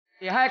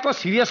यह एक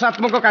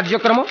सीरियसात्मक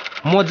कार्यक्रम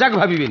मजाक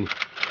भावेनि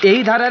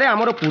यही धारारे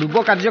आमर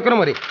पूर्व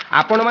कार्यक्रम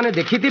आपण मैंने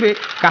देखिथिबे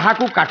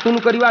काहाकू कार्टून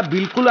करवा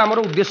बिल्कुल आमर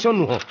उद्देश्य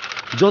नुह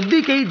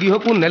जदि कई दिह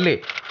को नेले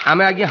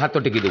आमे आगे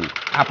हाथ टेकी देबू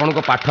आपण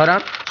पाठराण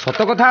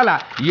सत कथा है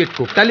ये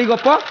टोटाली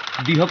गप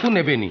दिह को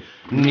नेबेनी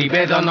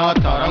निवेदन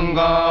तरंग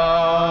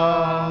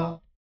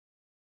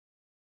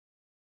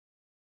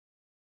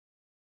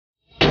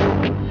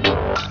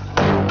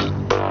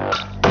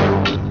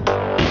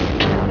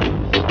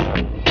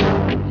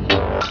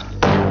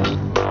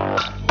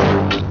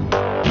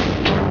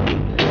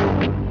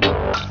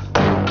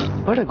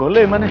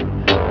गले माने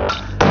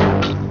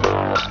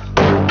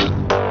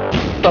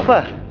पापा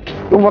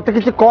तू मत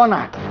किसी कहना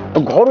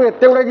घर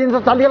एत गुड़ा जिन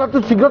चलीगला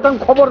तू शीघ्र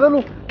खबर देलु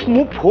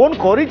मु फोन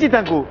करिछि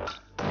तांको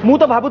मु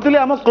तो भाबुतले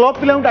हम क्लब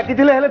पिला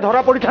डाकिथिले हेले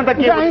धरा पड़ी थांता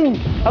कि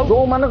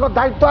जो मानक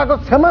दायित्व आग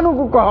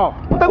सेमानकु कह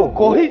ताको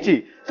कहिछि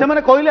से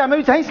माने कहले हमें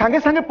भी चाहि संगे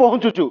संगे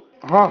पहुंचुचु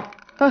हां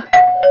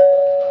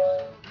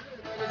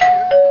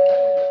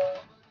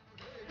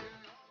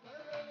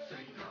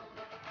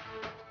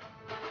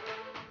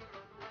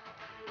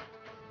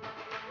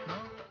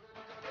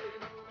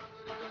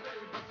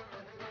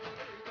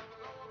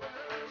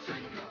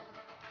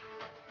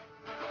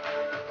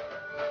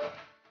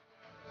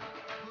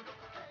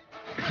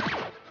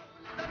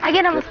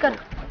आज्ञा नमस्कार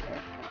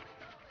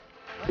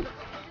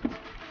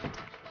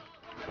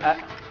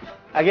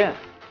आज्ञा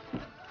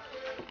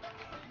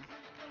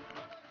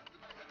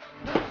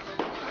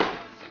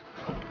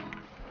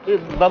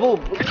बाबू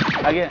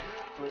आज्ञा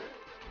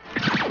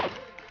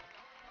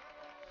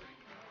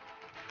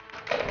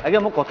आज्ञा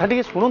मो कथा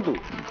टिके शुणु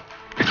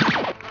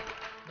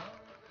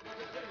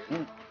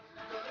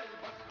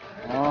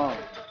हाँ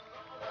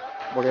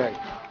बढ़िया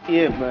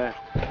ये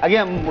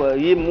आज्ञा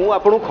ये मु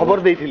आपको खबर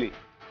देइथिली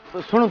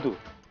शुणु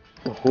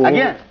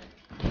आज्ञा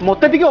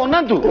मत टिके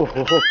अनातु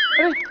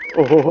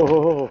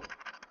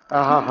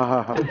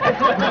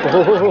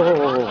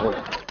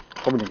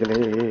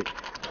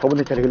सब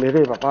निकल गले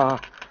रे बापा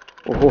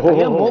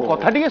मो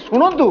कथा टिके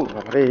शुणु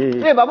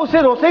ए बाबू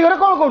से रोसई घरे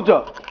कौन करूच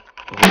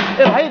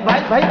ए भाई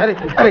भाई भाई अरे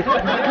अरे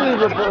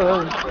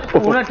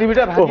पुना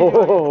टीवीटा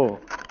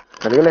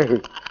चली गले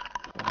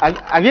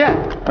आज्ञा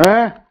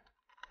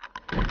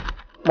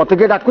मत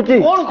किए डाकुची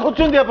कौन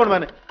खोजुंदी आपण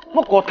माने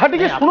मो कथा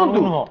टिके शुणु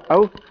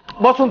आउ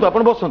बसंतु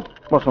आपण बसंतु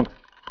बसंत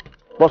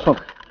बसंत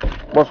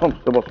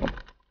बसंत बसंत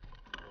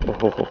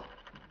ओहो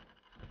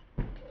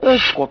ए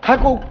कथा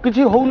को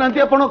किछि होउ नांती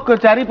आपण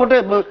चारि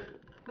पटे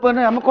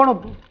माने हम कोन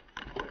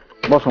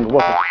बसंत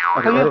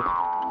बसंत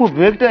मो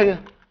बैगटा आज्ञा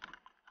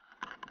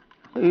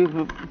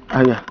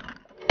आया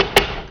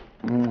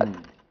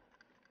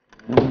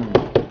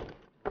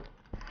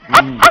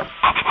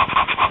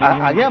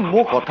आज्ञा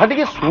मो कथा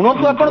टिके शुणु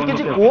आपण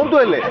किछि कोंतु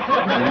हेले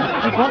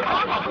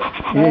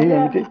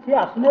किसी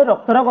आसुने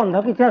रक्तर गंध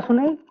किसी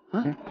आसुने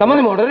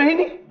तमने मर्डर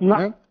हेनी ना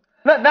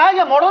ना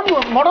आज्ञा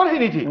मर्डर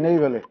हेनी थी नहीं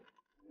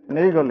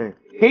गले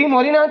केही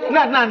मरी ना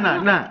ना ना ना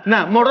ना ना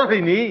मर्डर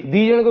हेनी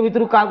दी जन को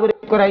भीतर का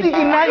कराई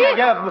नहीं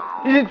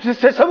आज्ञा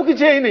से सब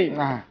किछि हे नहीं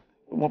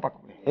मो पाक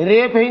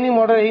रेप हेनी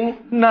मर्डर हेनी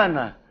ना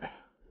ना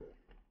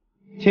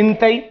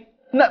चिंताई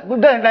ना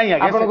नहीं आज्ञा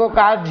आपण को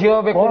का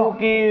झियो बेकुरु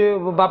की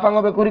बापांग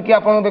बेकुरु की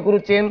आपण बेकुरु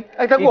चेन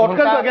एटा को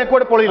अटकल आज्ञा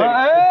कोडे पळिले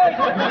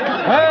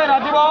ए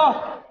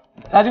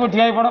राजीव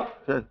ठियाई पड़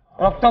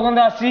रक्त गंध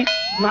आसी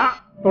ना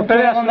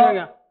टोटली आसुने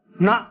आज्ञा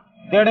ना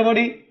डेड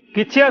बॉडी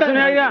किछि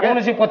आसुने आज्ञा कौन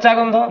पचा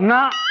गंध ना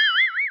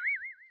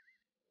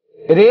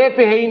रेप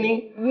हेनी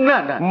ना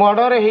ना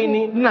मर्डर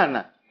हेनी ना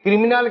ना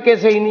क्रिमिनल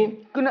केस हेनी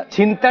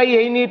छिंताई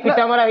हेनी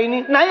पिटामरा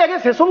हेनी नहीं आज्ञा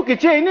से सब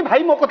किछि हेनी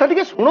भाई मो कथा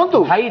टिके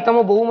शुणंतु भाई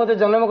तुम बहु मते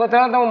जन्म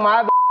करता तुम मां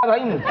भाई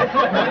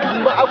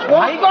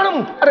भाई कौन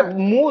मु अरे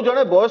मु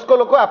जने वयस्क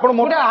लोक आपण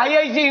मोटा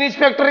आईआईसी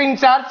इन्स्पेक्टर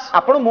इंचार्ज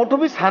आपण मोठो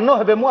भी सानो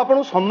हेबे मु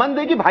आपण सम्मान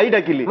देकी भाई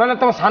डाकिली माने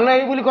तुम सान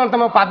हेई बोली कोन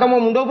तुम पाद मो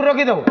मुंड ऊपर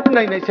रखी दबो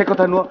नहीं नहीं से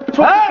कथा नुह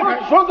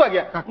शुणंतु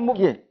आज्ञा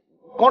किए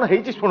कोन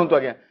हेइछि शुणंतु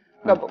आज्ञा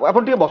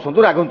आपण टिके बसंतु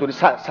रागंतु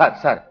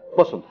सर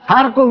बसंतु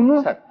सार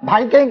कहनु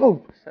भाई कहीं को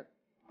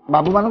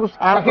बाबू मानक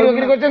सार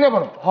चाकरी करछन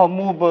आपण हां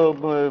मु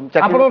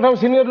आपण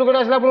सीनियर लोक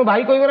आसला आपण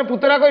भाई कहबो ना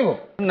पुतरा कहबो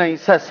नहीं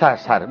सर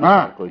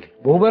कहली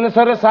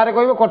भुवनेश्वर रे सार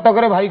कहबो कटक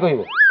रे भाई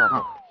कहबो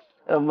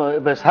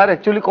सर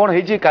एक्चुअली कौन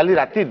है काली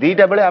राति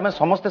 2टा बेले आमे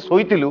समस्ते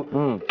सोईतिलु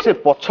से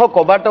पछ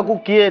कबाट को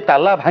किए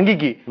ताला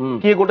भांगिकी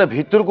किए गोटे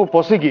भितर को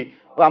पशिकी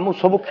आम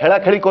सब खेला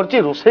खेली करछि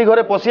रोसई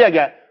घरे पशि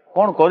आज्ञा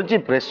कौन करछि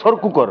प्रेशर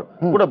कुकर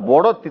गोटे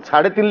बड़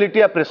 3.5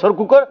 लिटिया प्रेशर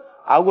कुकर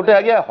आ गोटे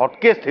आज्ञा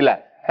हटकेस थिला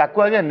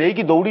ताकू आज्ञा नहीं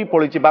कि दौड़ी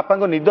पड़ी बापा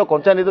निद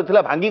कंचा निद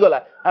थिला भांगी गला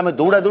आमे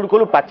दौड़ा दौड़ी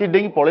कलु पाची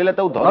डेंगी पळेला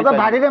ताऊ धरि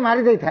बाड़ी रे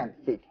मारी देई थान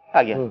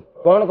आज्ञा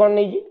कौन कौन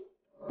नहीं जी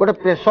गोटे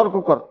प्रेशर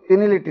कुकर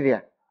 3 लिटरिया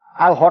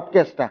आ हॉट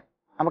केसटा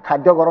हम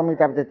खाद्य गरम ही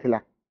तार थिला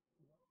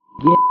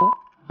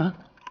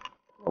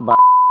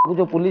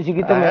जो पुलिस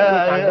की तो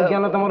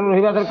ज्ञान तुम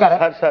रहा दरकार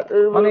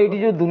माने ये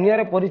जो दुनिया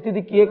रे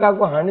परिस्थिति किए का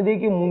हाणी दे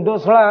कि मुंड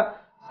सला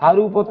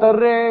सारू पतर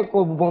रे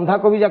बंधा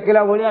कवि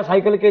जाकिला भाया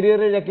साइकेल कैरियर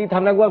रे जाकी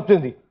थाना को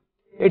आसुचंदी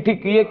एठी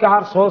किए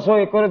कहार 100 100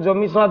 एकर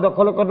जमी सला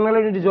दखल करने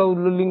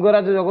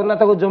लिंगराज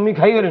जगन्नाथ को जमी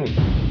खाई गले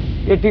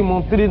एठी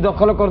मंत्री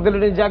दखल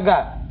करदेले जगह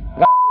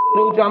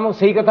रोच आम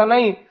सही कथा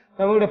नहीं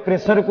तमे गोटे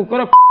प्रेशर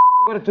कुकर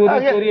चोरी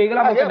चोरी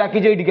हेगला मते डाकी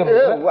जे एठी के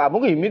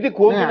हमको इमिति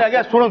कोन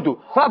आज्ञा सुनंतु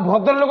सा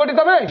भद्र लोकटी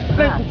तमे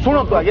शुणु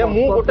आज्ञा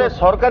मु गोटे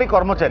सरकारी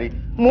कर्मचारी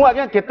मु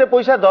आज्ञा केते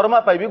पैसा दरमा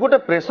पाइबी गोटे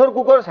प्रेशर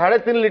कुकर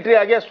 3.5 लिटर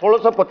आज्ञा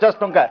 1650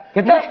 टंका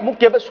केते मु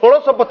केबे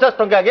 1650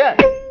 टंका आज्ञा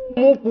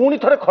मु पुणी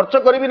थरे खर्च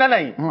करबी ना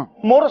नहीं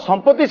मोर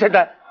संपत्ति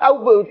सेटा आ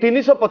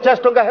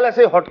 350 टंका हैला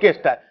से हॉट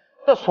केसटा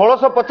तो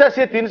 1650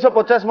 ये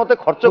 350 मते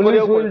खर्च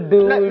करियो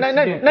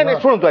नहीं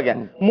शुणु आज्ञा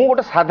मु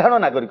गोटे साधारण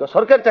नागरिक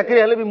सरकारी चाकरी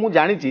हेले भी मु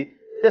जानि छी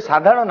जे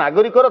साधारण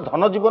नागरिकर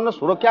धन जीवन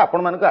सुरक्षा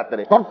आपण मानक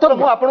हातरे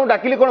मु आपन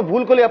डाकिली कोन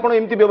भूल कली आपन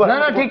एमती व्यवहार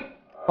ना ठीक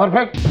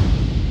परफेक्ट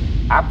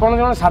आपण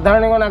जण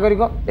साधारण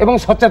नागरिक एवं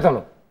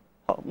सचेतन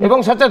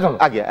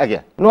आज्ञा आज्ञा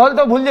नहले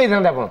तो भूल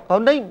जाइथांते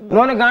आपण नहीं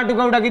नहले गां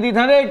टुका डाकी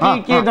दिथांते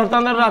कि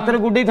धरतांदर रास्ते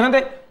गुड्डे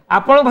थांते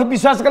आपण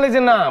विश्वास कले जे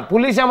ना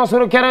पुलिस हम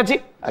सुरक्षा रे अछि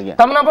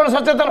तमना आपण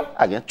सचेतन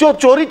आज्ञा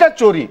चोरीटा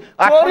चोरी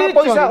चोरी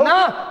पैसा ना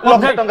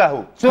लाख टंका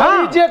हो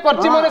चोरी जे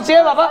करछि माने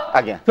से बाबा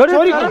आज्ञा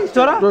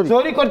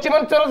चोरी करछि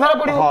माने चोर धरा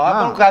पड़िबो हां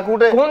आपण का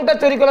गुटे कोनटा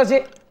चोरी कला से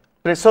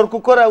प्रेशर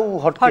कुकर आ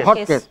हॉट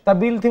केस ता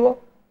बिल थिबो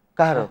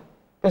कहार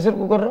प्रेशर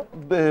कुकर रो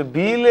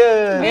बिल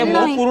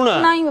बहुत पुराना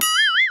नहीं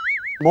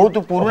बहुत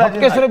पुराना हॉट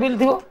केस रो बिल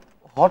थिबो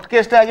हॉट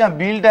केस टा आज्ञा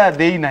बिलटा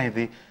देई नाही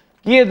थी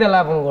किए देला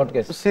आपण हॉट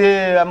केस से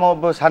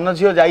हम सान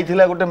झियो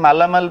जाइथिला गोटे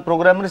मालामाल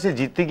प्रोग्राम रे से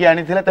जीति के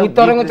आनिथिला ई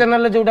तरंग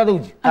चैनल ले जोटा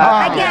दउची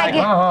आगे आगे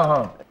हां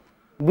हां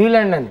बिल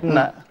एंड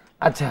ना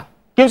अच्छा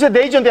क्यों से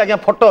देइचंती आज्ञा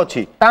फोटो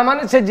अछि ता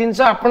माने से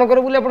जिंस आपण कर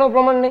बोले आपण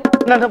प्रमाण नहीं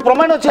ना ना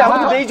प्रमाण अछि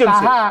हम देइचंती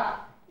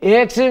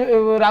से एक्स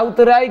राउत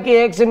राय की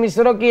एक्स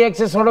मिश्र की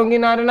एक्स सडंगी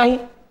नारे नहीं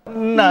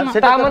ना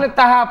ता माने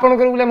ता आपण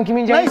कर बोले हम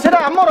किमी जाय नहीं सेटा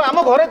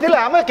हम घरे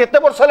थिला हम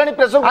केते वर्ष लानी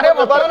प्रेशर अरे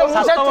वर्तमान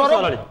मु से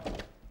चोर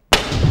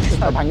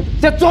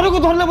से चोर को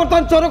धरले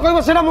वर्तमान चोर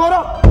कहबो सेटा मोर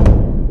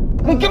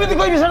मु केमिति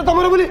कहबी सेटा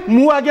तमर बोली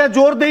मु आज्ञा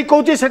जोर देई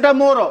कहूची सेटा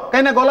मोर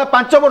काइना गला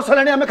 5 वर्ष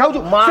लानी हम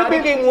खाउछु मार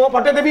के मुंह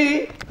फटे देबी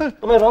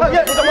तुमे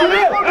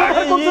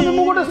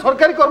मु गोटे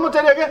सरकारी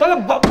कर्मचारी आज्ञा तले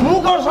मु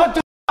कोन सच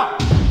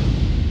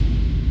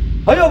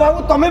अयो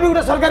बाबू तमे भी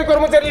गोटे सरकारी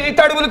कर्मचारी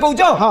रिटायर्ड बोली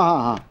कहउछो हां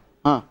हां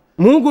हां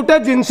मु गोटे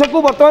जिंस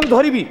को वर्तमान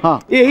धरिबी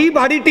एही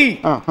बाडीटी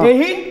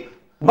एही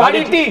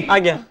बाडीटी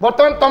आज्ञा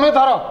वर्तमान तमे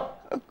धर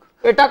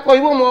एटा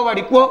कहबो मो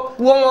बाडी को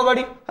मो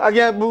बाडी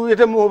आज्ञा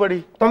एटा मो बाडी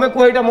तमे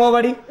को एटा मो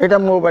बाडी एटा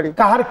मो बाड़ी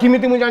काहार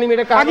किमिति मु जानि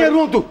एटा आज्ञा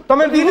रुंतु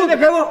तमे दिने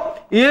देखेबो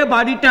ए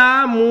बाडीटा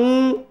मु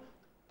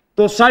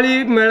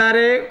तोसाली मेला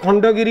रे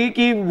खंडगिरी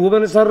की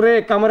भुवनेश्वर रे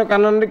एकामर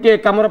कानन रे की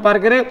एकामर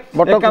पार्क रे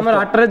एकामर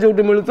हाट रे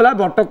जोटी मिलुतला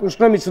बट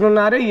कृष्ण मिश्र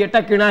ना रे एटा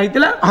किणा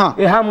हितला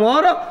एहा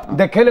मोर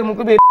देखेले मु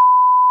के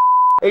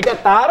एटा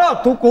तार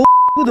तू को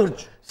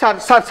धरछ सर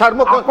सर सर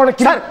मो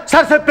सर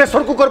सर से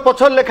प्रेशर कुकर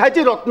पछर लेखा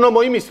छि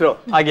रत्नमयी मिश्र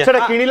सेटा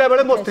किनिला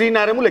बेले मो स्त्री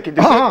नारे मु लेखि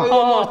दे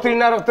मो स्त्री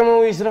ना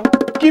रत्नमयी मिश्र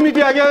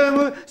किमिति आज्ञा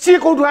सी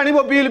कोठु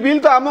आनिबो बिल बिल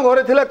तो आम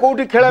घरे थिला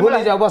कोठी खेला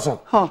बोली जा बस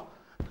हां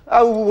आ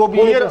वो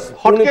बियर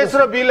हॉट केस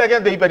रो बिल आज्ञा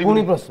देई पारि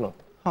पुनी प्रश्न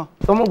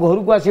तुम घर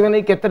को आसीबा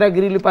नै केतेटा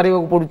ग्रिल पारिबा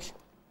को पडुछ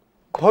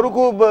घर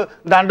को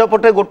दांड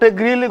पटे गोटे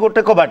ग्रिल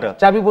गोटे कबाट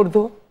चाबी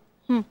पडथो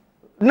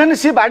ना ना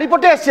सी बाड़ी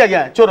पटे आसी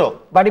आज्ञा चोर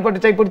बाड़ी पटे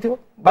चाबी पडथिबो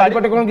बाड़ी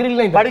पटे कोन ग्रिल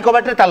नै बाड़ी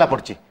कबाट रे ताला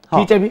पड़ची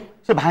की चाबी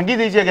से भांगी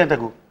देई आज्ञा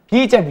ताकू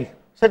की चाबी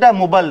सेटा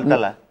मोबाइल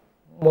ताला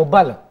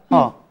मोबाइल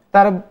हां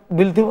तार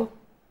बिल थिबो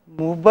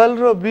मोबाइल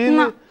रो बिल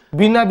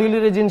बिना बिल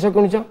रे जिंस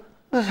कोनछ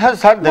सर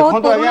सर देखो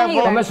तो आज्ञा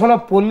तमे सुनो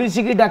पुलिस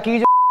की डाकी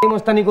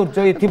मस्तानी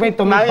करछो एथि पई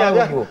तमे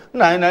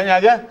नहीं नहीं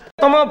आज्ञा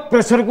तम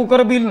प्रेशर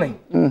कुकर बिल नहीं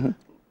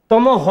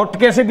तम हॉट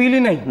केस बिल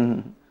नहीं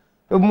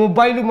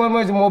मोबाइल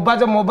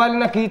मोबाइल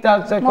ना की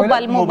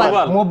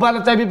मोबाइल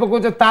चाबी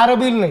पकोच तार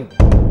बिल नहीं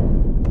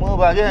मो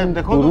बागे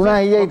देखो पुरुना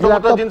ही जाइथिला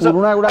तो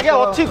पुरुना गुडा आज्ञा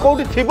अछि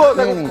कोठी थिबो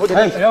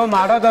ए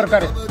माडा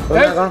दरकार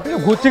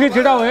गुच्ची की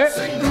छिड़ा होए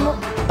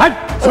हट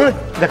सुन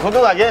देखो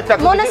तो आज्ञा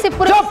मोना से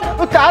पूरा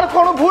चुप तार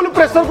कोन भूल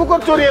प्रेशर कुकर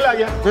चोरी हेला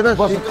आज्ञा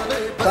बस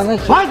तने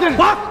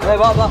ए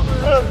बाबा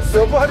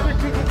व्यवहार भी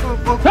ठीक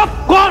चुप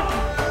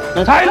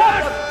कौन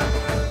साइलेंट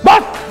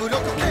बस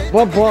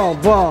बा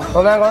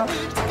तमे कोन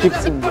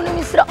पूर्ण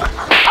मिश्र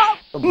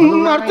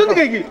मारचुन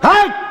केकी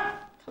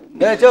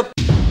हट ए चुप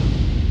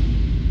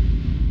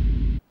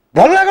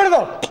भल लागण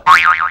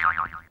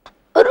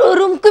तो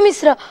रूम की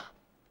मिश्र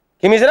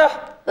कि मिश्रा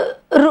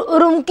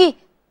रूम की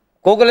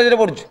को कॉलेज रे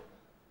पढुछ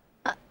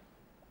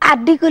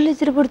आरडी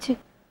कॉलेज रे पढुछ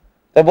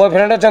तो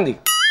बॉयफ्रेंड अछंती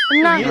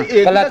ना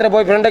कल रात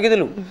बॉयफ्रेंड डाकी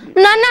दिलु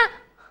ना ना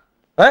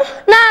हैं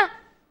ना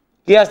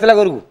की आस्तला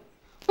घर को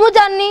मु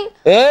जाननी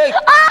ए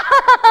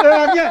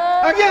आज्ञा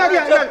आज्ञा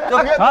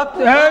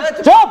आज्ञा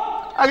चुप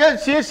आज्ञा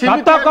सी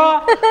सीमित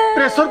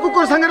प्रेशर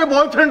कुकर संगे रे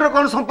बॉयफ्रेंड रो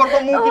कोन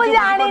संपर्क मु मु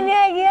जानिनी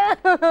आज्ञा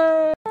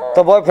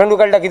तो बॉयफ्रेंड को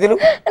कल डाकी दिलु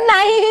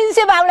नहीं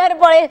से बावड़ा रे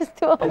पळे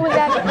आस्तो मु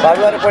जानि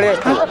बाबुआ रे पळे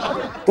आस्तु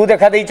तू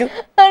देखा देइछु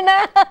ना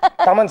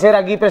तमन से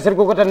रागी प्रेशर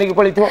कुकर नेकी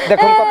पळिथो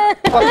देखो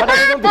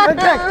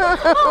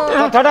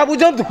कथाटा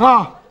बुझंतु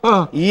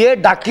हां ये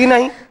डाकी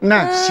नहीं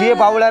ना सीए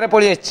बावळा रे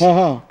पळे आछि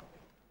हां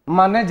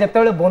माने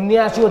जेतेबेले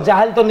बन्या आसीओ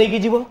जाहल तो नेकी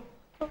जीवो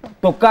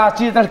टोका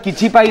आछि त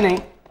किछि पाई नहीं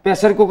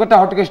प्रेशर कुकर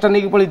हट केसटा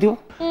नहीं पड़ी थी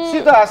सी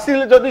तो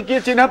आसिले जदि किए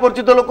चिन्हा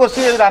परिचित लोक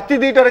सी राति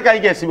 2टारे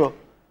कहीं आसब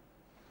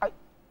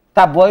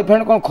ता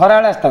बॉयफ्रेंड कौन खरा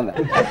आसता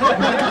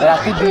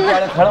राति 2टा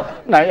बेले खेल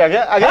नहीं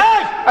आज्ञा आज्ञा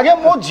आज्ञा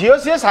मो झील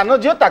सी सान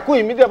झील ताकू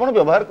इमिति आपण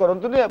व्यवहार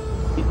करंतु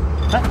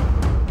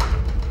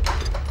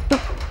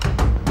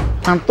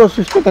शांत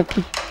शिष्ट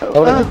ताकि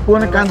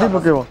पुणे कांदी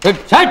पकेबो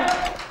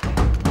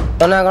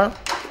तो ना कौन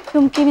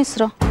चुमकी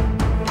मिश्र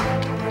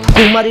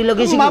कुमारी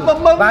लगे सी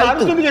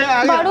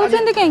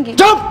बाड़ौचंदी कहीं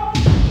चुप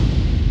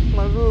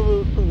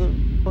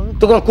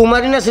तू कौन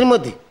कुमारी ना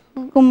श्रीमती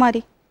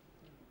कुमारी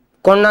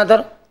कौन ना तर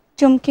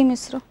चुमकी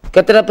मिश्र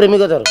केतरा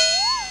प्रेमिक तर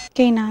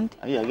कहीं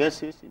नांती आज्ञा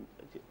सी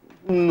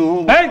नो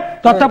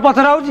तते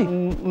पथरा होची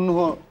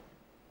नो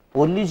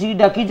पुलिस की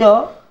डाकी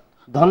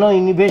धन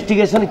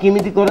इन्वेस्टिगेशन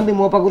केमिति करंदी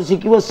मो पाखु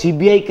शिखिबो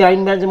सीबीआई क्राइम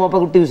ब्रांच मो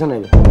पाखु ट्यूशन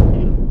हेबे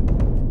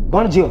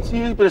कौन झियो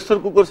सी प्रेशर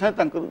कुकर से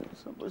तांकर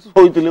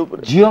होइतिले ऊपर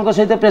झियो को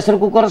सहित प्रेशर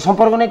कुकर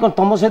संपर्क नहीं कोन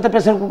तम सहित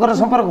प्रेशर कुकर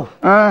संपर्क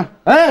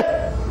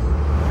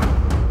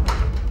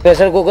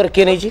प्रेशर कुकर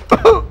के नहीं छी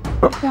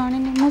जाने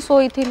नहीं मु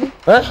सोई थी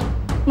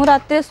मु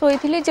रात रे सोई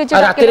थी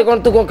जेजे रात रे कोन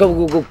तू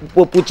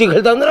पुची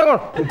खेलता ना कोन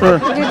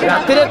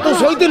रात रे तू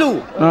सोइतिलु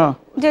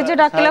जेजे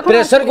डाकला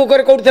प्रेशर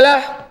कुकर कोठला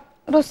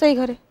रोसई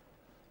घरे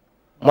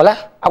मला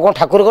आ कोन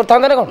ठाकुर करता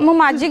ना कोन मु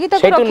माजी की तक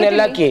सेटू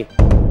नेला के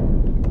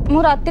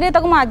मु रात रे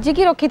तक माजी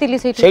की रखी थी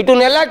सेटू सेटू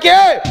नेला के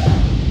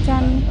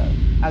जान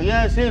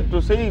आज्ञा से तो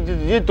सही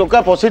जे टोका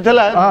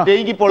पसिथला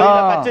देई की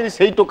पळेला पाचरी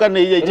सही टोका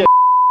नै जाई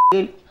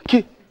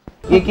छै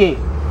की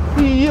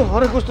ये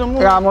हरे कृष्ण मु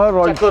हमर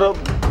रोल कर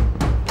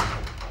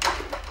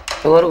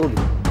तोर गुडी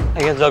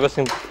आज्ञा जगत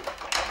सिंह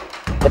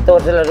केते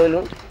वर्ष ला रोइलु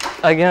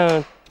आज्ञा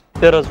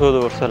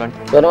 13-14 वर्ष हेलाଣି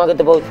दरमा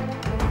केते बहुत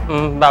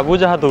बाबू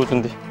जहाँ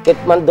दौरान केत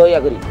मान दया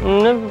करी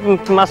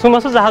मासु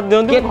मास जहाँ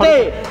दिखते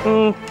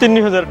केते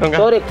 3000 टंका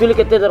तोर एक्चुअली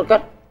केते दरकार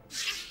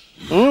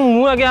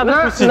मु आज्ञा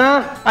खुशी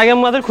आज्ञा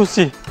मु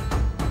खुशी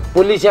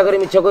पुलिस आगे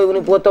मिछ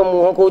कहबुनी पो तो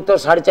मुह को तो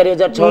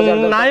 4500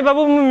 6000 नाई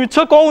बाबू मु मिछ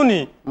कहूनी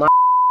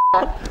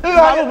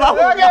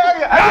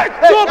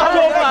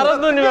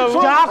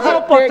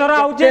पथरा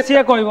होची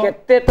से कहबो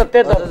केते तते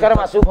दरकार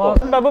मासु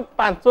बाबू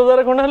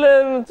 5000 खंड हेले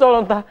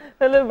चलंता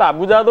हेले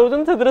बाबू जा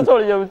दउछन सेतरे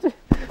चली जाउची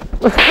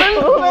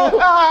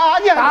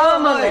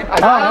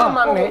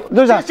माने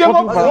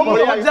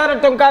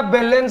 1000 टंका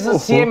बैलेंस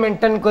सी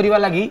मेंटेन करबा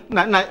लागि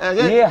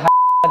ये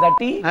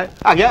दाटी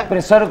आज्ञा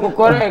प्रेशर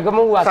कुकर एकदम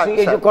वासी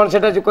ए जो कौन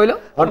सेटा जो कहलो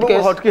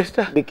हॉट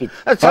केसटा बिकी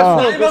सर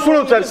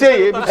सुनो सर से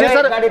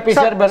सर गाड़ी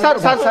पीछे सर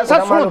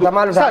सुनो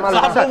धमाल सर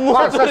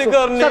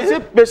से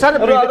बेसार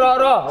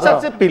सर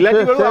से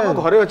पिलाटी बेलो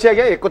हम घरे अछि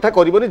आज्ञा एक कथा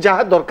करबोनी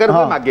जहा दरकार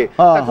हो मागे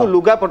ताको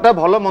लुगा पटा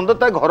भलो मंद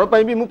ता घर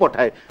पई भी मु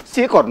पठाए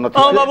से करन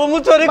हां बाबू मु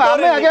चोरी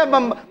करने आज्ञा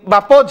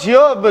बाप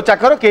झियो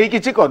चाकर केही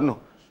किछि करनु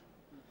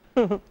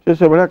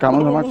से बड़ा काम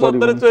जमा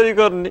सतरे चोरी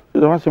करनी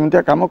जमा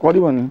सेमतिया काम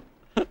करबनी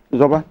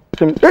जबा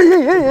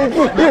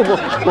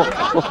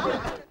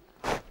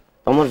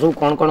तमर सब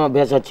कौन कौन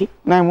अभ्यास अछि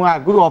नहीं मु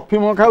आगु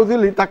अफिम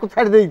खाउथिली ताको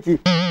छाड़ देइची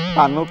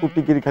पान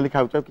कुटी किरी खाली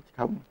खाउछ किछ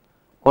खाउ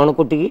कौन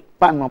कुटी की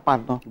पान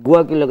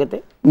गुआ किलो केते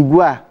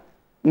गुआ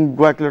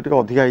किलो टिक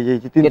अधिक आइ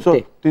जाइची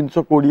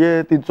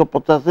 320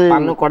 350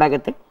 पान कड़ा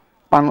केते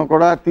पान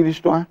कड़ा 30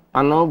 टका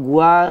पान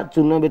गुआ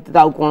चून व्यतीत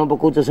आउ कोन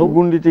पकोछ सब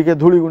गुंडी टिके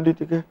धूली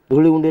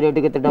गुंडी रेट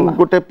केते टका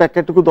गोटे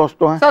पैकेट को 10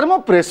 टका सर मो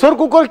प्रेशर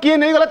कुकर किए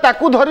नहीं गला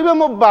ताकू धरिबे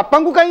मो बापा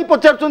को काई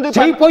पचारचोंदे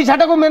सही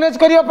पैसाटा को मैनेज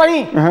करियो पई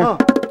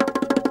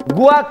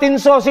गुआ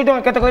 380 टका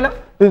केते कहला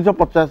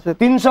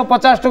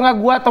 350 टका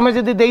गुआ तमे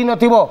जदी देई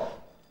नथिबो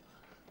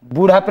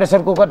बूढ़ा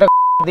प्रेशर कुकर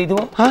देई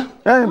दिबो हां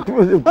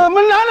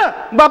ना ना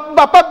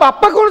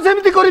बापा कोन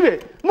सेमिति करिवे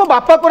मो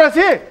बापा पर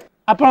से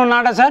आपन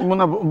नाडा सर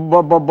मना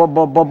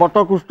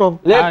बटकृष्ण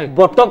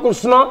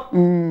बटकृष्ण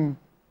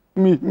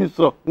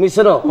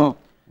मिश्र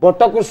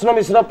बटकृष्ण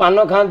मिश्र पान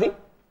खांती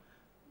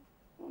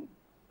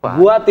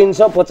गुआ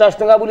 350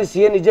 टका बोली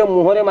सीए निजे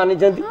मुहरे मानि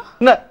जंती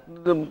ना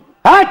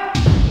हट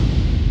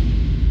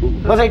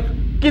बस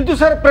किंतु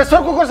सर प्रेशर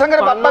कुकर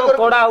संगे बापा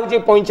कोडा होची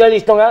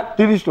 45 टका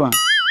 30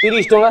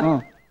 टका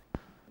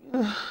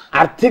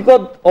आर्थिक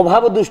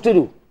अभाव दृष्टि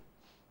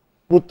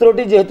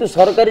पुत्रटी जेहेतु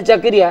सरकारी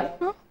चाकरिया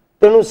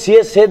तेणु सी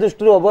से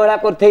दृष्टि अवहेला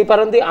करते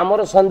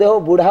आमर सन्देह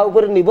बुढ़ा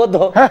उपर निबद्ध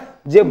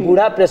जे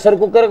बुढ़ा प्रेशर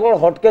कुकर कौन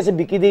हटकेस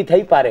बिकी दे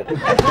थाई पारे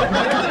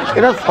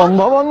एटा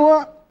संभव नुआ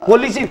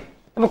पुलिस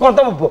तुम कौन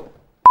तुम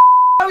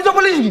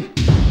पुलिस की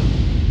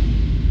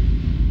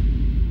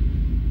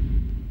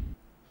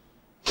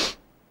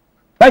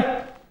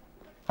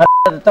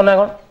तो ना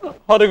कौन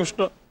हरे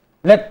कृष्ण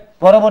ले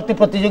परवर्ती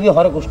प्रतियोगी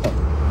हरे कृष्ण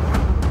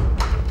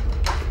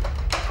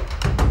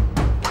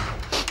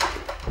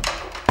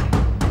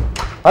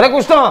हरे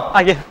कृष्ण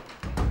आगे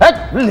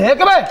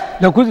लेके बे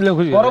लेखुज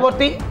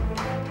परवर्ती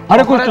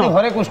हरे कृष्ण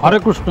हरे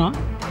कृष्ण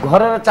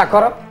घरर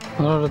चाकर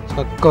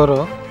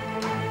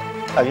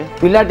आगे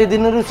पिलाटी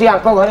दिनरु सी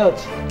आंको घरे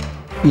अछि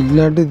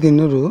पिलाटी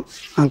दिनरु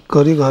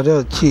आंकरी घरे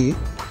अछि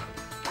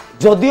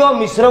जदियो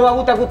मिश्र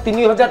बाबू ताकू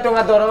 3000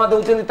 टका दरमा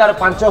दउचंदी तार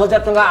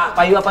 5000 टका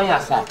पाइबा पई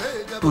आशा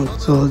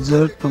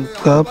 5000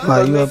 टका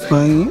पाइबा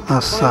पई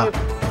आशा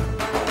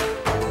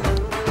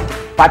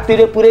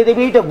ପାଟିରେ ପୁରେଇ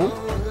ଦେବି ଏଇଟାକୁ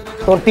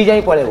ତଣ୍ଟି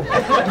ଯାଇ ପଳେଇବ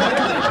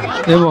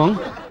ଏବଂ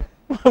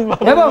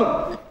ଏବଂ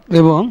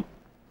ଏବଂ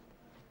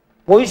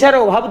ପଇସାର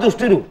ଅଭାବ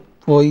ଦୃଷ୍ଟିରୁ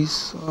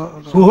ପଇସା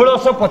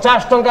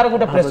 1650 ଟଙ୍କାର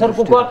ଗୋଟେ ପ୍ରେସର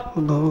କୁକର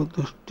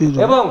ଦୃଷ୍ଟିରୁ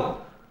ଏବଂ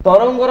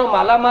ତରଙ୍ଗର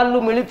ମାଲାମାଲରୁ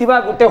ମିଳିଥିବା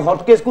ଗୋଟେ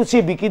ହଟକେସ୍ କୁ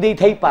ସିଏ ବିକି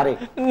ଦେଇଥାଇପାରେ।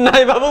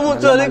 ନାଇଁ ବାବୁ ମୁଁ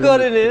ଚୋରି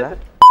କରିନି।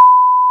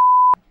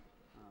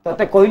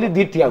 ତତେ କହିଲି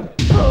ଦିଠି ଆଉ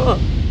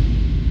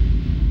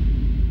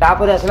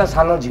ତାପରେ ଆସିଲା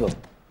ସାନ ଝିଅ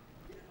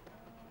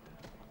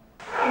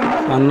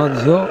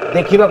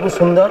ଦେଖିବାକୁ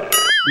ସୁନ୍ଦର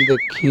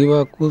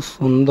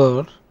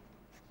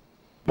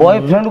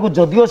ବୟଫ୍ରେଣ୍ଡକୁ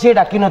ଯଦିଓ ସେ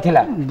ଡାକି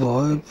ନଥିଲା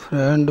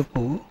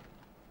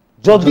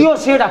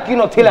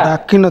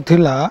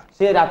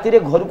ସେ ରାତିରେ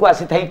ଘରକୁ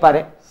ଆସିଥାଇପାରେ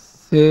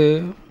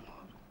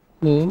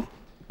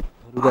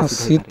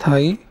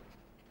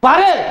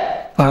ପାରେ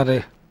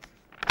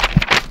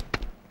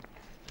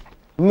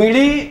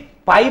ମିଳି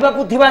ପାଇବାକୁ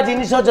ଥିବା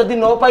ଜିନିଷ ଯଦି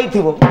ନ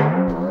ପାଇଥିବ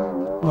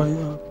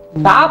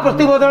ତା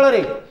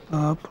ପ୍ରତିବଦଳରେ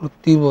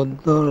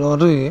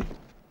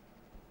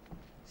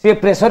ସେ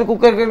ପ୍ରେସର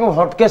କୁକର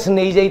ହଟକେସ୍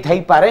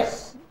ନେଇଯାଇଥାଇପାରେ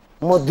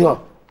ମଧ୍ୟ।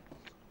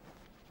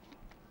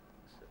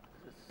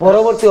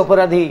 ପରବର୍ତ୍ତୀ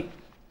ଅପରାଧୀ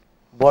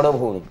ବଡ଼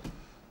ଭଉଣୀ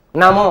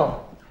ନାମ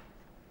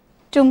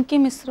चुमकी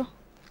मिश्र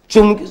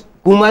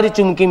କୁମାରୀ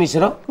ଚୁମକି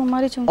ମିଶ୍ର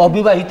कुमारी चुमकी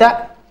ଅବିବାହିତା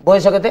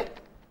ବୟସ କେତେ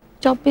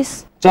 24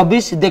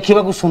 24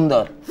 ଦେଖିବାକୁ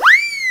ସୁନ୍ଦର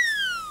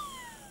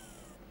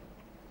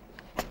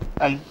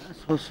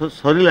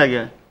ସରିଲା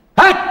ଆଜ୍ଞା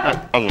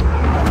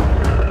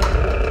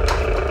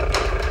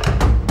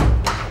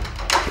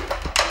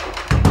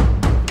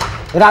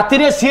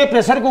ରାତିରେ ସିଏ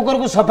ପ୍ରେସର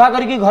କୁକରକୁ ସଫା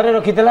କରିକି ଘରେ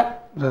ରଖିଥିଲା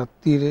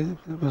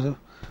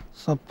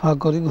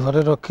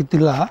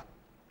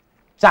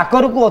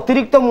ଚାକରକୁ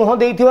ଅତିରିକ୍ତ ମୁହଁ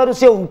ଦେଇଥିବାରୁ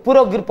ସେ ଉପର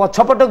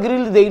ପଛପଟ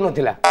ଗ୍ରିଲ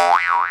ଦେଇନଥିଲା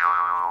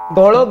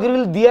ଦଳ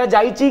ଗ୍ରିଲ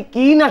ଦିଆଯାଇଛି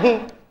କି ନାହିଁ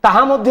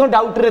ତାହା ମଧ୍ୟ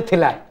ଡାଉଟରେ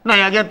ଥିଲା।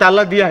 ନାଇଁ ଆଜ୍ଞା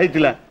ତାଲା ଦିଆ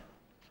ହେଇଥିଲା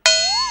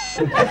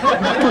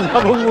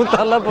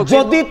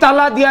ଯଦି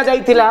ତାଲା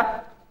ଦିଆଯାଇଥିଲା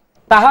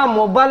ତାହା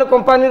ମୋବାଇଲ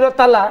କମ୍ପାନୀର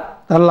ତାଲା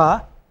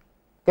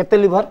କେତେ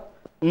ଲିଭର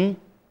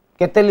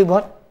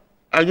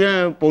ଆଜ୍ଞା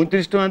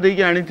 35 ଟଙ୍କା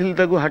ଦେଇକି ଆଣିଥିଲି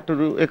ତାକୁ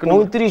ହାଟରୁ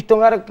 35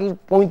 ଟଙ୍କାର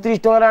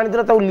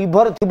ଆଣିଥିଲା ତାକୁ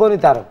ଲିଭର ଥିବନି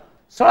ତାର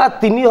ଶଳା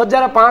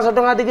 3500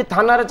 ଟଙ୍କା ଦେଇକି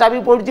ଥାନାରେ ଚାବି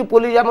ପଡୁଛି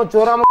ପୋଲିସ ଆମ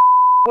ଚୋର ଆମ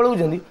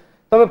ପଳଉଛନ୍ତି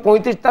ତମେ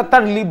 35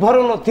 ତାର ଲିଭର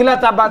ନଥିଲା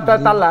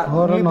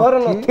ଲିଭର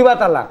ନଥିବା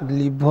ତାଲା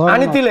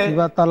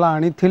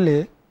ଆଣିଥିଲେ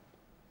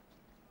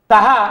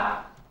ତାହା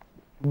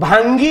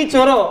ଭାଙ୍ଗି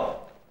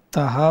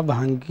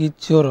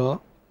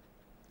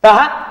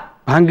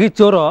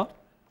ଚୋର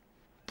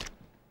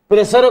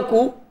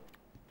ପ୍ରେସରକୁ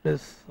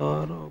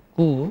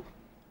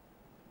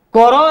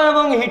କର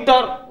ଏବଂ ହିଟ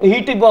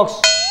ବକ୍ସ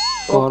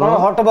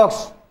ହଟ ବକ୍ସ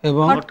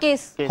ଏବଂ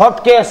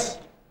ହଟକେସ୍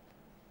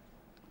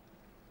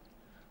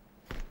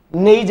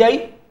ନେଇଯାଇ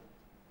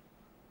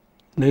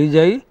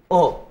ଓ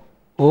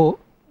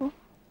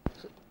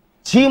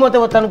ଛି ମତେ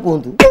ବର୍ତ୍ତମାନ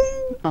କୁହନ୍ତୁ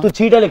ତୁ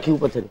ଛିଟା ଲେଖିବୁ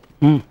ପଛରେ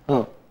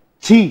ହଁ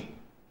ଛି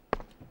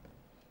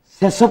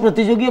ଶେଷ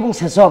ପ୍ରତିଯୋଗୀ ଏବଂ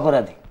ଶେଷ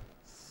ଅପରାଧୀ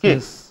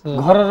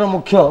ଘରର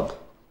ମୁଖ୍ୟ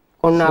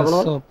କଣ ନା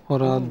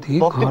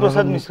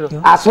ଭକ୍ତିପ୍ରସାଦ ମିଶ୍ର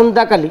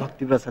ଆସନ୍ତା କାଲି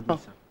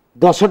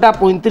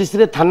 10:35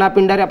 ରେ ଥାନା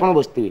ପିଣ୍ଡାରେ ଆପଣ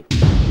ବସିଥିବେ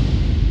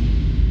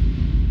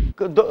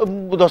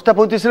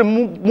 10:35 ରେ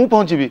ମୁଁ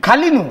ପହଞ୍ଚିବି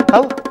ଖାଲି ନୁହଁ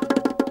ଆଉ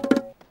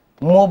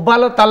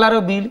mobile ତାଲାର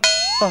bill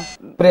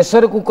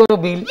pressure cooker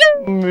bill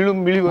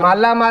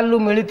ମାଲାମାଲୁ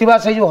ମିଳିଥିବା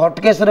ସେଇ ଯୋଉ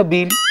ହଟକେସ୍ ର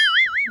ବିଲ୍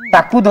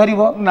ତାକୁ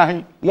ଧରିବ ନାହିଁ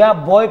ୟା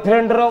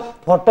ବୟଫ୍ରେଣ୍ଡ ର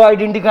photo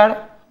identity card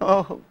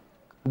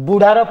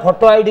ବୁଢାର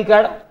photo ID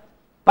card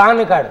PAN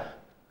card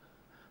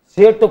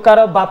ସେ ଟୋକାର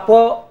ବାପ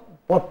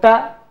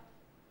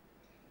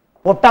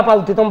ପଟା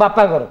ପାଉତି ତମ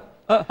ବାପାଙ୍କର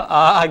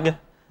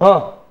ହଁ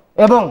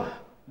ଏବଂ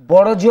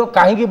ବଡ଼ ଝିଅ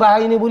କାହିଁକି ବାହା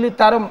ହେଇନି ବୋଲି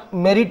ତାର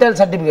ମେରିଟାଲ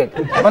ସାର୍ଟିଫିକେଟ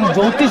ମାନେ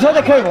ଜ୍ୟୋତିଷ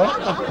ଦେଖେଇବ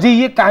ଯେ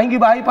ଇଏ କାହିଁକି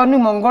ବାହା ହେଇ ପାରୁନି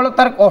ମଙ୍ଗଳ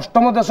ତାର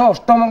ଅଷ୍ଟମ ଦଶ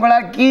ଅଷ୍ଟମଙ୍ଗଳା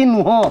କି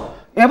ନୁହଁ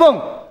ଏବଂ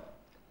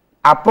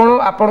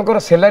ଆପଣଙ୍କର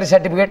ସାଲାରୀ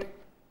ସାର୍ଟିଫିକେଟ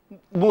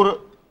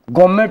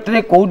ଗଭର୍ଣ୍ଣମେଣ୍ଟରେ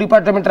କୋଉ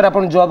ଡିପାର୍ଟମେଣ୍ଟରେ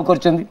ଆପଣ ଜବ୍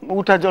କରିଛନ୍ତି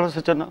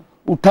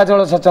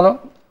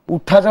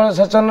ଉଠା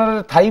ଜଳସେଚନରେ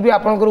ଥାଇ ବି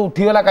ଆପଣଙ୍କର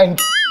ଉଠିଗଲା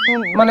କାହିଁକି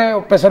ମାନେ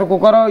ପ୍ରେସର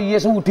କୁକର ଇଏ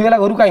ସବୁ ଉଠିଗଲା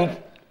ଘରୁ କାହିଁକି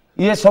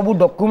ଇଏ ସବୁ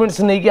ଡକୁମେଣ୍ଟସ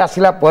ନେଇକି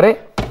ଆସିଲା ପରେ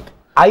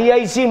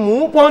ଆଇଆଇସି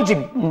ମୁଁ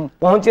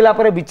ପହଞ୍ଚିଲା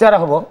ପରେ ବିଚାର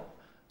ହବ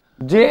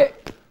ଯେ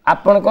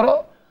ଆପଣଙ୍କର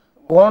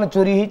କଣ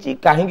ଚୋରି ହେଇଛି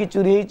କାହିଁକି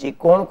ଚୋରି ହେଇଛି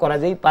କଣ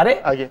କରାଯାଇପାରେ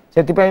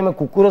ସେଥିପାଇଁ ଆମେ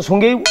କୁକୁର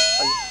ଶୁଙ୍ଗେଇବୁ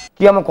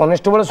कि आम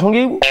कनेस्टेबल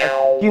सुंगेबू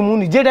कि मु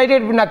निजे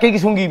डायरेक्ट नाके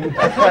सुंगेबू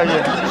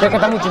से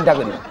कथा मु चिंता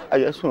करी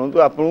आज्ञा शुणु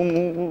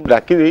आपन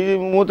डाकी दे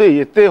मु तो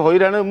एते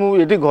हैरान मु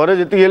एठी घरे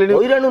जति गेलेनी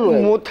हैरान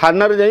मु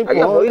थाना रे जाई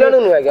हैरान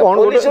नु आज्ञा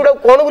पुलिस उडा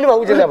कोन बोली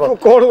भाबु छले आपन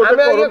कोन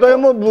गोटे करो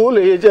मु भूल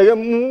हे छै आज्ञा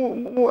मु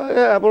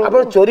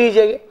आपन चोरी हे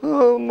छै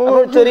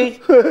आपन चोरी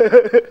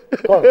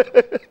कोन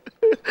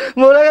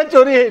मोर आज्ञा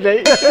चोरी हे नै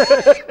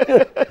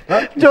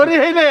चोरी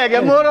हे नै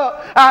आज्ञा मोर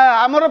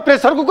हमर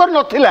प्रेशर कुकर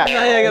नथिला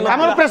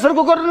हमर प्रेशर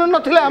कुकर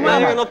नथिला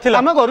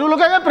हम गरीब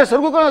लोग आज्ञा प्रेशर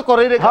कुकर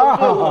करई रे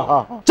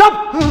चुप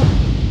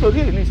चोरी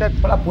हे नै सर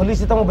बड़ा पुलिस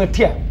तम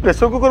बैठिया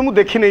प्रेशर कुकर मु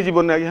देखि नै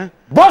जीवन आज्ञा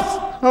बस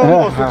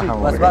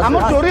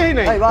हमर चोरी हे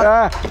नै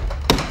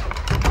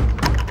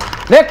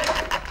देख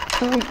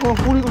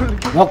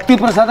भक्ति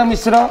प्रसाद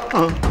मिश्र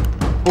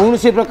कौन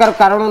सी प्रकार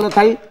कारण न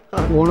थाई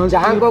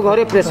जहाँ को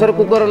घरे प्रेशर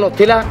कुकर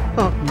नथिला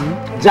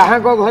जहाँ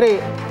को घरे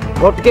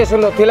हटकेस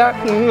नथिला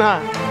ना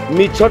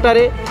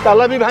मिछटारे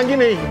ताला भी भांगी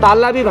नहीं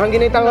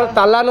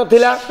ताला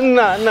नथिला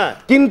ना ना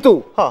किंतु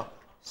हाँ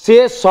से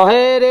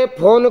शहे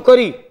फोन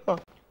करी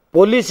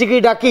पुलिस की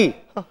डाकी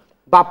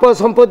बाप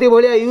संपत्ति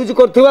भलिया यूज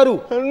करथिबारु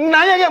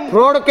नहीं आज्ञा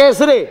फ्रॉड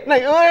केस रे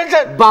नहीं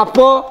बाप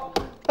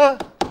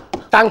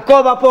तांको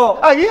बाप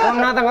आज्ञा कौन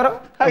ना तांकर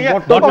आज्ञा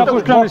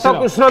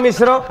कृष्ण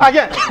मिश्र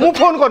आज्ञा मु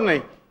फोन कर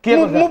नहीं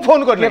मु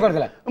फोन कर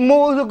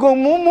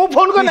मु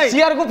फोन कर नहीं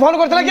सीआर को फोन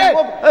करथला के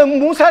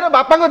मु सारे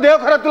बापा को देह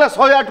खराब थिला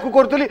 108 को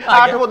करथली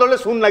 8 बदले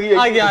सुन लागी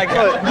आज्ञा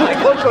आज्ञा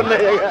फोन कर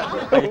नहीं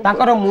आज्ञा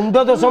तांकर मुंड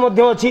दोष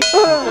मध्ये अछि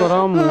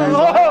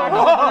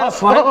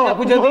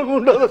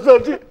मुंड दोष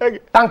अछि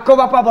तांको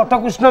बापा बट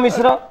कृष्ण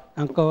मिश्र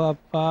ତାଙ୍କ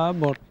ବାପା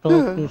ବଟ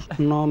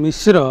କୃଷ୍ଣ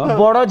ମିଶ୍ର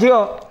बड़ झियो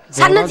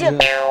सानो झियो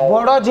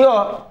बड़ झियो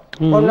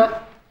कोन ना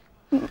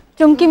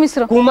चुमकी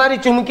मिश्र कुमारी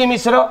चुमकी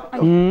मिश्र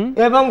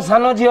एवं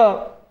सानो झियो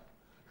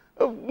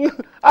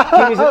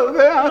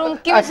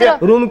रुमकी मिश्र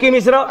रुमकी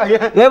मिश्र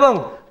एवं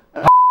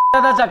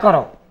दादा चाकर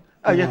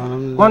आज्ञा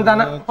कौन था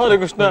ना हरे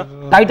कृष्ण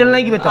टाइटल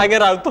नहीं की बेटा आगे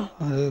राउत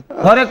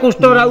हरे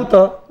कृष्ण राउत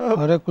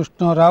ହରେ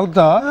କୃଷ୍ଣ ରାଉତ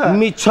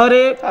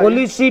मिछरे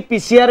पुलिस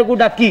पीसीआर को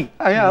डाकी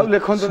आज्ञा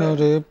लेखन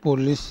ଦେଶରେ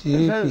ପୋଲିସ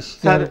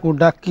ପିସିଆର କୁ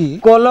ଡାକି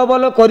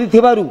कलबल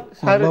करिथिबारु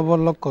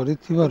କଲବଲ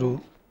କରିଥିବାରୁ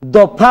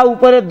दफा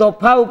ऊपर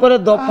दफा ऊपर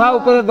दफा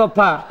ऊपर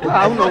दफा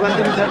आउ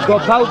नगंती सर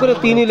दफा ऊपर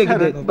 3 लिखि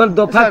दे पर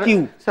दफा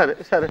क्यों सर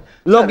सर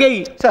लगेई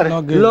सर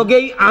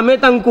लगेई आमे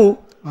तांकू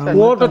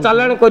कोर्ट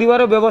चालान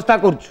करिवार व्यवस्था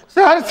करछु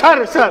सर सर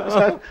सर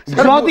सर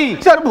जदी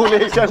सर भूले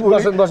सर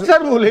बस, बस।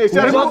 सर भूले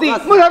सर जदी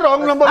मुझे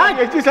रॉन्ग नंबर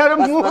आइछि सर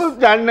मु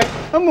जान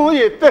नहीं मु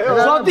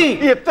जदी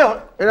एते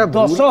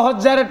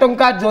 10,000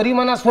 टंका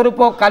जरिमाना स्वरूप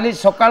काली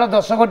सकाळ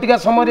 10 घटिका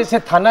समय से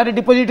थाना रे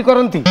डिपॉजिट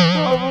करंती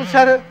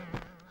सर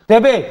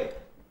तेबे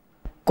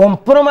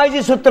कॉम्प्रोमाइज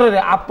सूत्र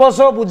रे आपस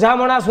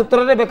बुझामणा सूत्र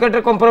रे बेकेट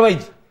रे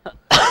कॉम्प्रोमाइज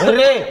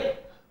रे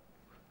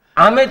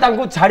आमे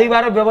तांकू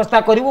छाड़ीबार व्यवस्था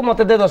करिवु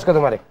मते दे 10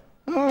 कदम मारे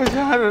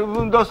सर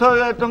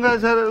 10,000 टंका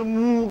सर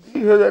मु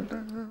 10,000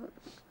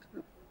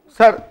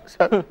 sir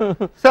sir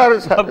sir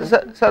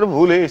sir sir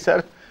भूले सर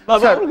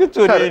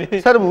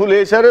सर भूले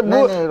सर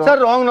सर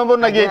रॉन्ग नंबर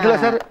ना गेखला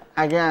सर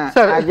ଆଜ୍ଞା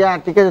ସାର୍। ଆଜ୍ଞା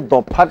ଟିକେ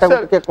ଦଫାଟାକୁ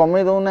ସାର୍। ଟିକେ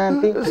କମେଇ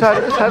ଦଉନାହାନ୍ତି सर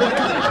सर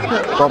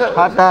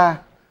ଦଫାଟା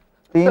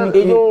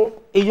ତିନି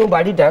এই যে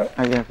বাড়িটা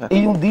ଆଜ୍ଞା ସାର୍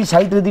এই যে ଦି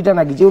ସାଇଡ୍ ରେ ଦିଟା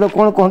ଲାଗିଛି ଏଗୁଡ଼ା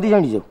କଣ କହନ୍ତି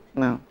ଜାଣିଛ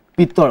ନା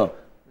ପିତ୍ତଳ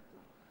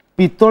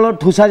ପିତ୍ତଳ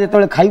ଠୁସା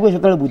ଯେତେବେଳେ ଖାଇବ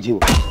ସେତେବେଳେ ବୁଝିବ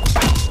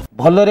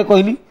ଭଲରେ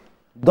କହିଲି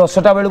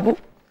 10ଟା ବେଳକୁ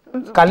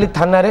କାଲି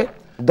ଥାନାରେ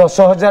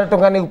 10,000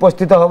 ଟଙ୍କା ନେଇ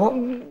ଉପସ୍ଥିତ ହବ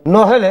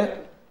ନହେଲେ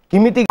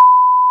କେମିତି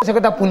ସେ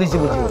କଥା ପୁଲିସ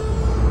ବୁଝିବ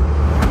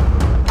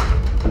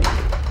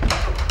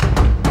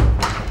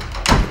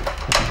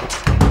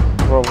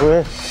प्रभु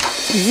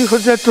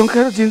 3,000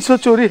 टंकार जिनस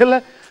चोरी है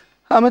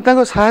आम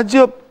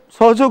साहाଯ୍ୟ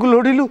सहयोग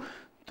लोड़िलु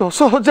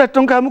 10,000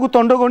 टंका आमको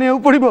दंड गणिया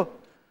पड़ो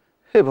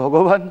हे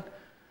भगवान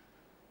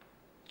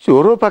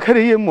चोर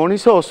पाखे ये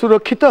मनीष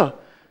असुरक्षित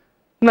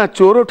ना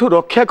चोर ठू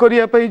रक्षा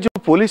करने जो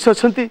पुलिस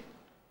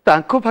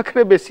अच्छा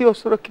पाखे बेसी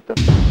असुरक्षित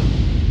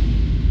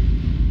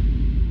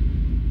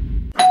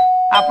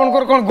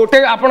आपनकर कौन गोटे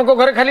आपण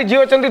घरे खाली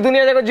झील अच्छा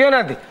दुनिया जाक झील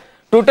ना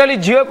टोटाली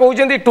झील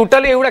कहते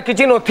टोटाली एगुड़ा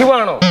किसी नथिबो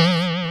आण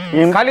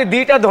खाली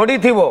दीटा धड़ी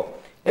थिबो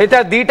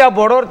एटा दीटा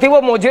बॉर्डर थिबो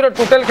मझीर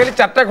टोटल खाली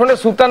 4टा खंडे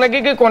सूता नागी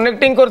कि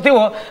कनेक्टिंग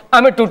करथिबो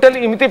आमे टोटल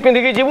इमिति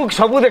पिंदी जीवु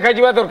सब देखा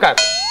जिवा दरकार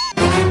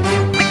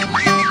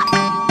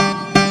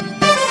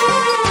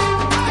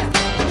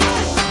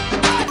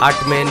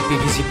आर्टमैन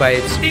PVC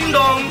pipes ding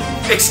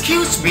dong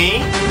excuse me